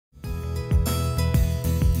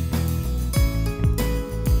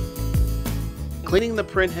Cleaning the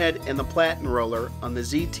print head and the platen roller on the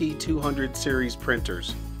ZT230 series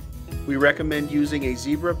printers. We recommend using a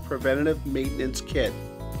ZEbra preventative maintenance kit.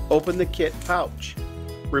 Open the kit pouch.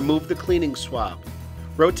 Remove the cleaning swab.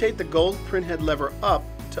 Rotate the gold printhead lever up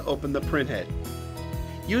to open the printhead.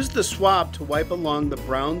 Use the swab to wipe along the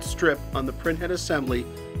brown strip on the printhead assembly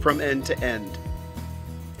from end to end.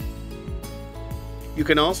 You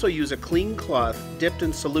can also use a clean cloth dipped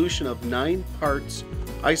in solution of 9 parts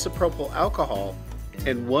isopropyl alcohol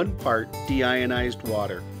and 1 part deionized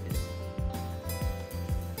water.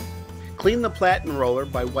 Clean the platen roller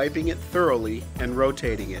by wiping it thoroughly and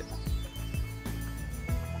rotating it.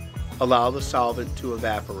 Allow the solvent to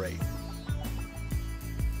evaporate.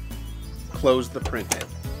 Close the printhead.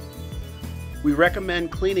 We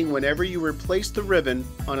recommend cleaning whenever you replace the ribbon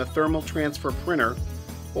on a thermal transfer printer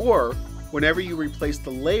or whenever you replace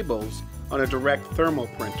the labels on a direct thermal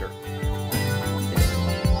printer.